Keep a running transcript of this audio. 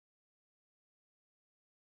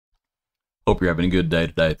Hope you're having a good day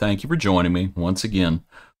today. Thank you for joining me once again.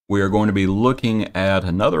 We are going to be looking at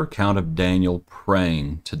another account of Daniel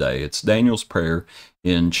praying today. It's Daniel's prayer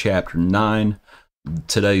in chapter 9.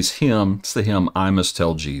 Today's hymn, it's the hymn, I Must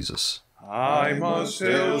Tell Jesus. I must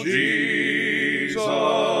tell Jesus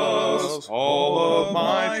all of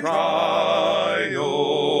my trials.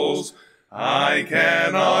 I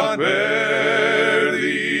cannot bear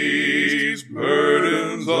these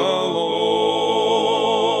burdens alone.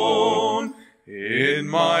 In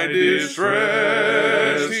my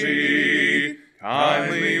distress, He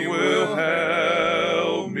kindly will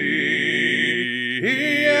help me.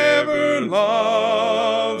 He ever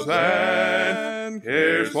loves and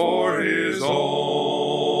cares for His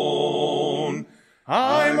own.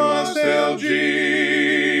 I must tell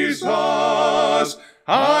Jesus,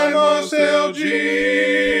 I must tell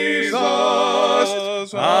Jesus,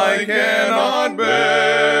 I cannot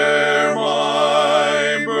bear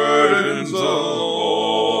my burdens alone.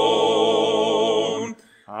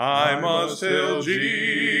 I must tell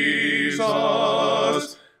Jesus,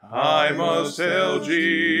 I must tell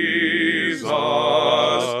Jesus,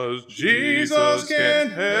 Jesus can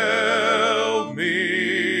help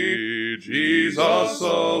me, Jesus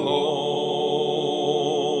alone.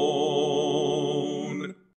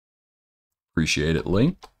 Appreciate it,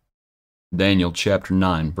 Lee. Daniel chapter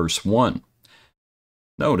 9, verse 1.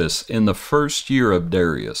 Notice, in the first year of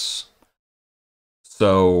Darius.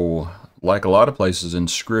 So, like a lot of places in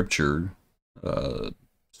Scripture,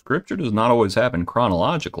 Scripture does not always happen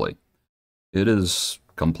chronologically. It is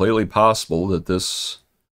completely possible that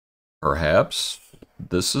perhaps,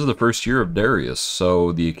 this is the first year of Darius.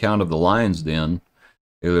 So, the account of the lion's den,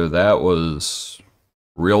 either that was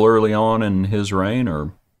real early on in his reign,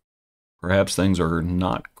 or perhaps things are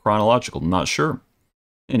not chronological, not sure.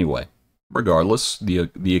 Anyway, regardless,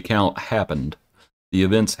 the account happened. The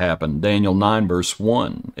events happened. Daniel 9, verse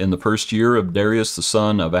 1. In the first year of Darius, the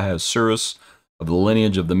son of Ahasuerus, of the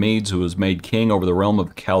lineage of the Medes, who was made king over the realm of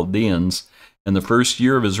the Chaldeans, in the first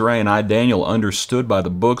year of his reign, I, Daniel, understood by the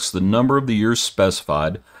books the number of the years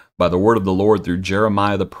specified by the word of the Lord through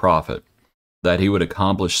Jeremiah the prophet, that he would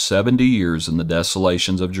accomplish 70 years in the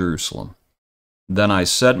desolations of Jerusalem. Then I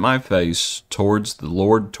set my face toward the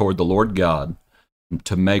Lord God,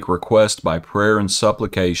 to make request by prayer and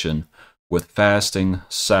supplication with fasting,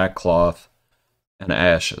 sackcloth, and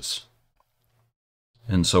ashes.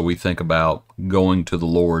 And so we think about going to the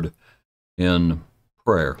Lord in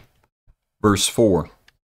prayer. Verse 4,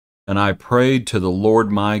 And I prayed to the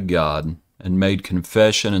Lord my God, and made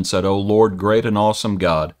confession, and said, O Lord, great and awesome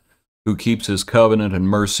God, who keeps His covenant and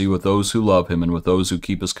mercy with those who love Him and with those who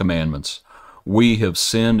keep His commandments. We have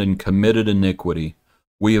sinned and committed iniquity.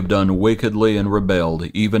 We have done wickedly and rebelled,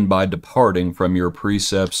 even by departing from your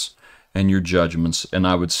precepts and your judgments. And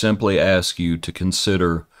I would simply ask you to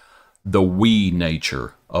consider the we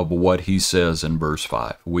nature of what he says in verse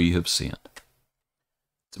 5. We have sinned.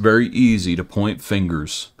 It's very easy to point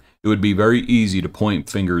fingers. It would be very easy to point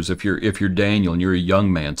fingers if you're Daniel and you're a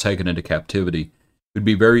young man taken into captivity. It would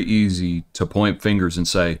be very easy to point fingers and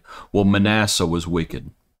say, well, Manasseh was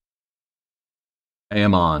wicked.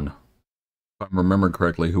 Ammon, if I remember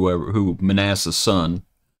correctly, who Manasseh's son,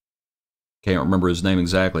 can't remember his name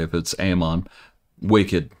exactly, if it's Ammon,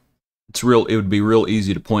 wicked. It would be real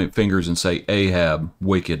easy to point fingers and say Ahab,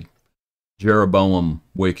 wicked. Jeroboam,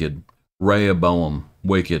 wicked. Rehoboam,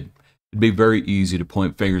 wicked. It'd be very easy to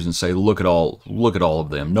point fingers and say, look at all of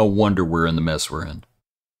them. No wonder we're in the mess we're in.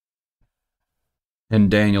 And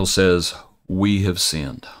Daniel says, we have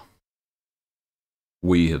sinned.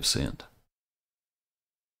 We have sinned.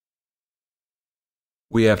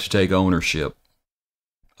 We have to take ownership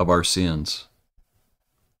of our sins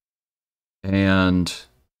and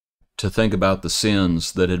to think about the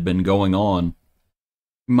sins that had been going on.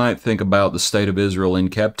 You might think about the state of Israel in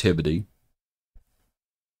captivity,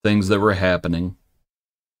 things that were happening.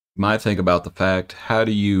 You might think about the fact, how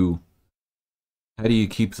do you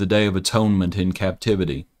keep the Day of Atonement in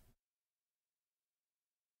captivity?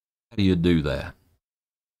 How do you do that?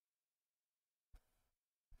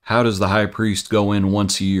 How does the high priest go in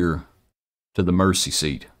once a year to the mercy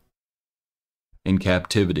seat in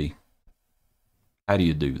captivity? How do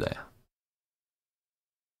you do that?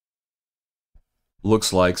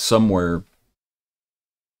 Looks like somewhere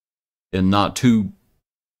in not too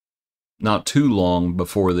long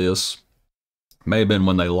before this, may have been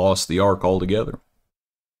when they lost the ark altogether.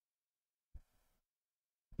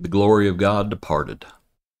 The glory of God departed.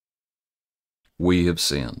 We have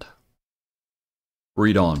sinned.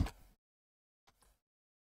 Read on.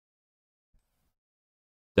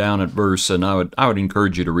 Down at verse, and I would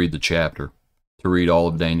encourage you to read the chapter, to read all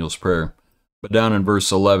of Daniel's prayer. But down in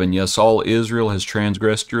verse 11, yes, all Israel has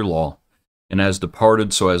transgressed your law, and has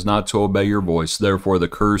departed so as not to obey your voice. Therefore the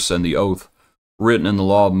curse and the oath written in the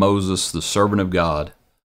law of Moses, the servant of God,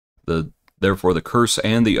 therefore the curse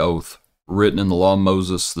and the oath written in the law of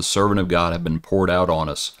Moses, the servant of God, have been poured out on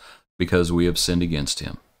us, because we have sinned against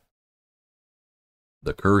him.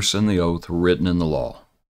 The curse and the oath written in the law.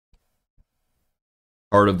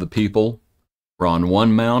 Part of the people were on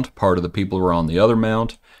one mount, part of the people were on the other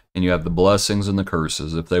mount, and you have the blessings and the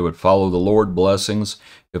curses. If they would follow the Lord, blessings.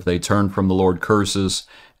 If they turn from the Lord, curses.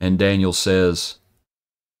 And Daniel says,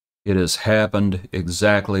 it has happened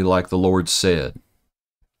exactly like the Lord said.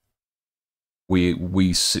 We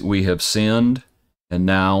have sinned, and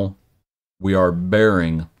now we are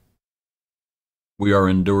enduring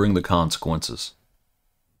the consequences.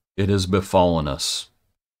 It has befallen us,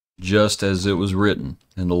 just as it was written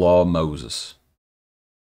in the law of Moses.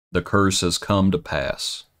 The curse has come to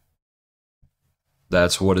pass.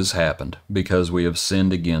 That's what has happened, because we have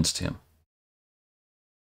sinned against him.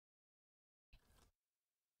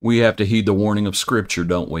 We have to heed the warning of Scripture,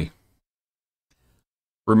 don't we?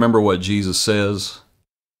 Remember what Jesus says.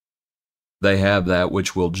 They have that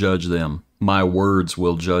which will judge them. My words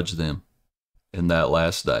will judge them in that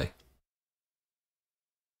last day.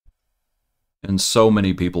 And so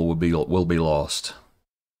many people will be lost.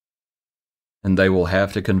 And they will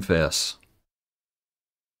have to confess.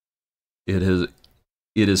 It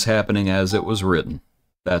is happening as it was written.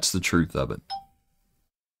 That's the truth of it.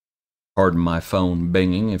 Pardon my phone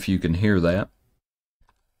binging if you can hear that.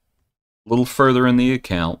 A little further in the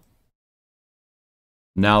account.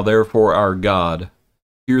 Now therefore, our God,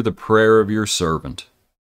 hear the prayer of your servant,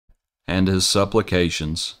 and his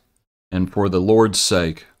supplications, and for the Lord's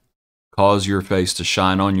sake, cause your face to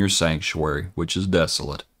shine on your sanctuary, which is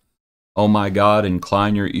desolate. O my God,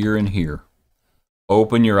 incline your ear and hear.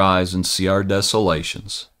 Open your eyes and see our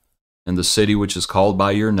desolations, and the city which is called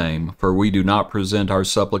by your name, for we do not present our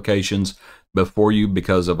supplications before you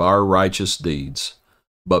because of our righteous deeds,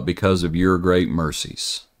 but because of your great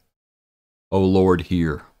mercies. O Lord,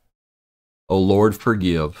 hear. O Lord,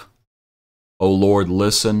 forgive. O Lord,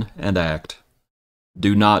 listen and act.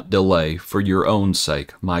 Do not delay for your own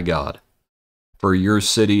sake, my God, for your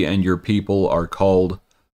city and your people are called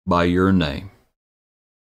by your name.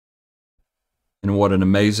 And what an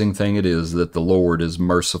amazing thing it is that the Lord is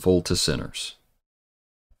merciful to sinners.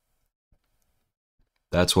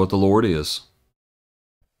 That's what the Lord is.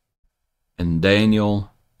 And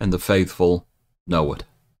Daniel and the faithful know it.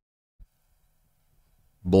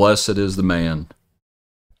 Blessed is the man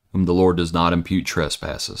whom the Lord does not impute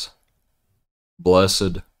trespasses.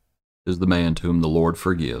 Blessed is the man to whom the Lord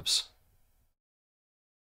forgives.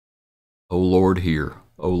 O Lord, hear.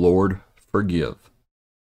 O Lord, forgive.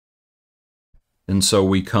 And so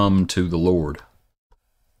we come to the Lord.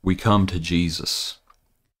 We come to Jesus.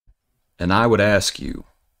 And I would ask you,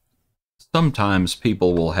 sometimes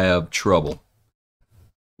people will have trouble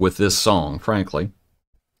with this song, frankly,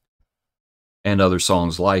 and other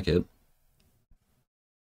songs like it.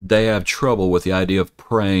 They have trouble with the idea of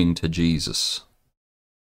praying to Jesus.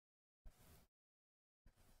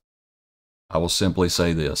 I will simply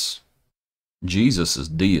say this. Jesus is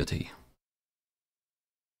deity.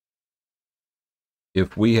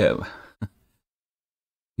 If we have,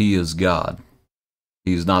 he is God.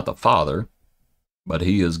 He's not the Father, but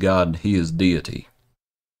he is God, he is deity.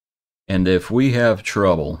 And if we have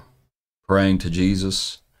trouble praying to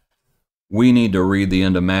Jesus, we need to read the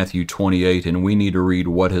end of Matthew 28, and we need to read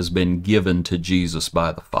what has been given to Jesus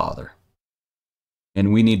by the Father.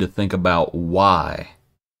 And we need to think about why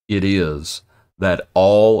it is that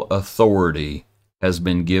all authority has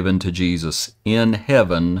been given to Jesus in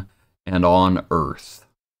heaven and on earth.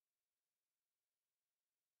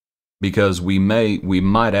 Because we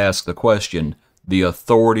might ask the question, the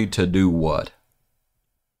authority to do what?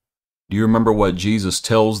 Do you remember what Jesus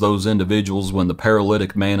tells those individuals when the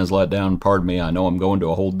paralytic man is let down? Pardon me, I know I'm going to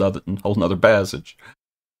a whole nother passage.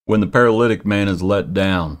 When the paralytic man is let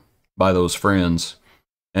down by those friends,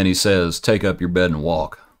 and he says, take up your bed and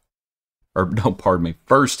walk. Or, no, pardon me,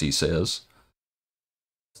 first he says,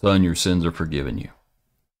 son, your sins are forgiven you.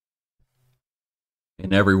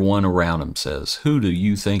 And everyone around him says, who do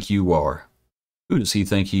you think you are? Who does he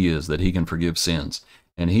think he is that he can forgive sins?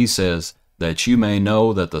 And he says, that you may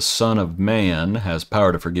know that the Son of Man has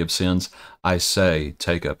power to forgive sins, I say,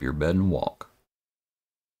 take up your bed and walk.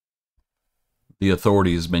 The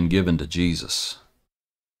authority has been given to Jesus.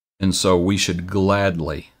 And so we should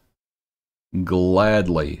gladly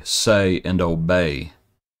say and obey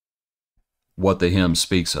what the hymn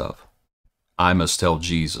speaks of. I must tell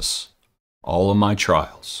Jesus all of my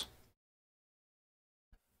trials.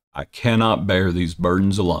 I cannot bear these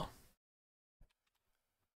burdens alone.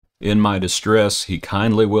 In my distress, he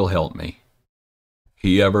kindly will help me.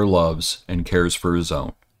 He ever loves and cares for his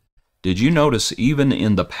own. Did you notice even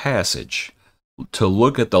in the passage, to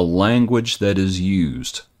look at the language that is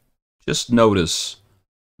used? Just notice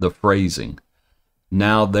the phrasing.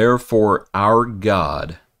 Now therefore our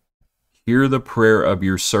God, hear the prayer of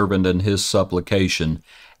your servant and his supplication,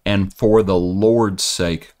 and for the Lord's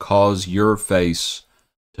sake cause your face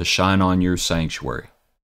to shine on your sanctuary,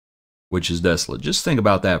 which is desolate. Just think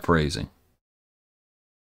about that phrasing.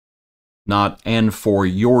 Not, and for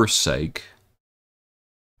your sake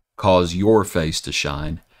cause your face to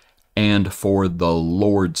shine, and for the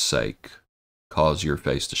Lord's sake cause your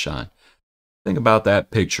face to shine. Think about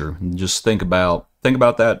that picture. Just think about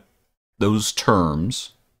that, those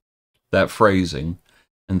terms, that phrasing,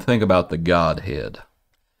 and think about the Godhead.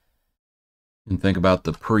 And think about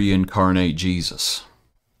the pre-incarnate Jesus.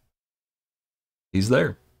 He's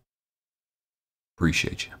there.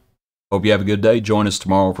 Appreciate you. Hope you have a good day. Join us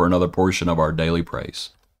tomorrow for another portion of our daily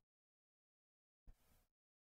praise.